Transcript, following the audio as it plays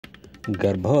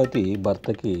గర్భవతి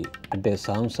భర్తకి అంటే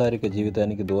సాంసారిక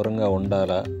జీవితానికి దూరంగా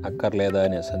ఉండాలా అక్కర్లేదా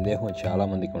అనే సందేహం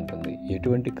చాలామందికి ఉంటుంది.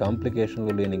 ఎటువంటి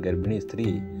కాంప్లికేషన్లు లేని గర్భిణీ స్త్రీ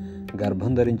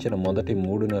గర్భం ధరించిన మొదటి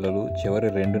 3 నెలలు, చివరి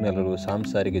 2 నెలలు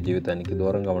సాంసారిక జీవితానికి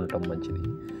దూరంగా ఉండటం మంచిది.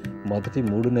 మొదటి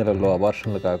 3 నెలల్లో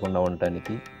అబార్షన్లు కాకుండా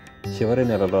ఉండటానికి, చివరి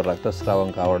నెలలో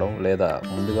రక్తస్రావం కావడం లేదా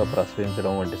ముందుగా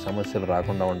ప్రసవించడం వంటి సమస్యలు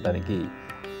రాకుండా ఉండటానికి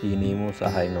ఈ నియమం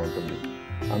సహాయంగా ఉంటుంది.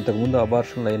 అంతకుముందు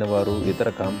అబార్షన్లు అయిన వారు, ఇతర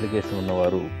కాంప్లికేషన్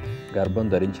ఉన్నవారు గర్భం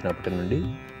ధరించినప్పటి నుండి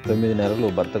 9 నెలలు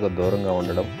భర్తకు దూరంగా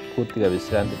ఉండడం, పూర్తిగా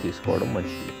విశ్రాంతి తీసుకోవడం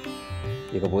మంచిది.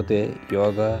 ఇకపోతే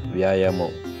యోగా,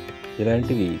 వ్యాయామం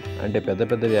ఇలాంటివి అంటే పెద్ద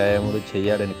పెద్ద వ్యాయామాలు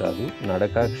చేయాలని కాదు,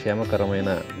 నడక క్షేమకరమైన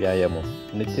వ్యాయామం.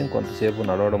 నిత్యం కొంతసేపు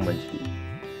నడవడం మంచిది.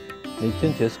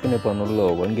 నిత్యం చేసుకునే పనుల్లో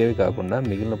వంగేవి కాకుండా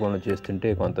మిగిలిన పనులు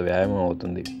చేస్తుంటే కొంత వ్యాయామం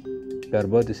అవుతుంది.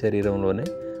 గర్భవతి శరీరంలోనే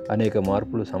అనేక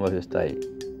మార్పులు సంభవిస్తాయి.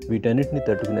 వీటన్నిటిని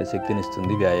తట్టుకునే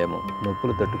శక్తినిస్తుంది వ్యాయామం.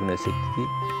 నొప్పులు తట్టుకునే శక్తికి,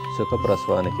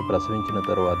 సుఖప్రసవానికి, ప్రసవించిన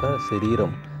తరువాత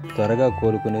శరీరం త్వరగా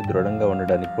కోలుకుని దృఢంగా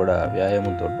ఉండడానికి కూడా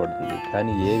వ్యాయామం తోడ్పడుతుంది.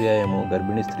 కానీ ఏ వ్యాయామం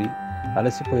గర్భిణీ స్త్రీ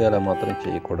అలసిపోయేలా మాత్రం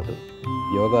చేయకూడదు.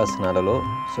 యోగాసనాలలో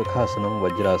సుఖాసనం,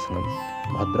 వజ్రాసనం,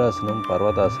 భద్రాసనం,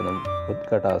 పర్వతాసనం,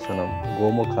 ఉత్కటాసనం,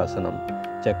 గోముఖాసనం,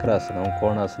 చక్రాసనం,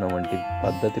 కోణాసనం వంటి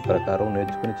పద్ధతి ప్రకారం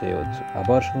నేర్చుకుని చేయవచ్చు.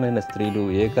 అబార్షన్లైన స్త్రీలు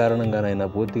ఏ కారణంగానైనా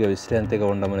పూర్తిగా విశ్రాంతిగా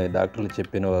ఉండమని డాక్టర్లు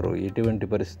చెప్పిన వారు ఎటువంటి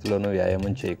పరిస్థితుల్లోనూ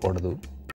వ్యాయామం చేయకూడదు.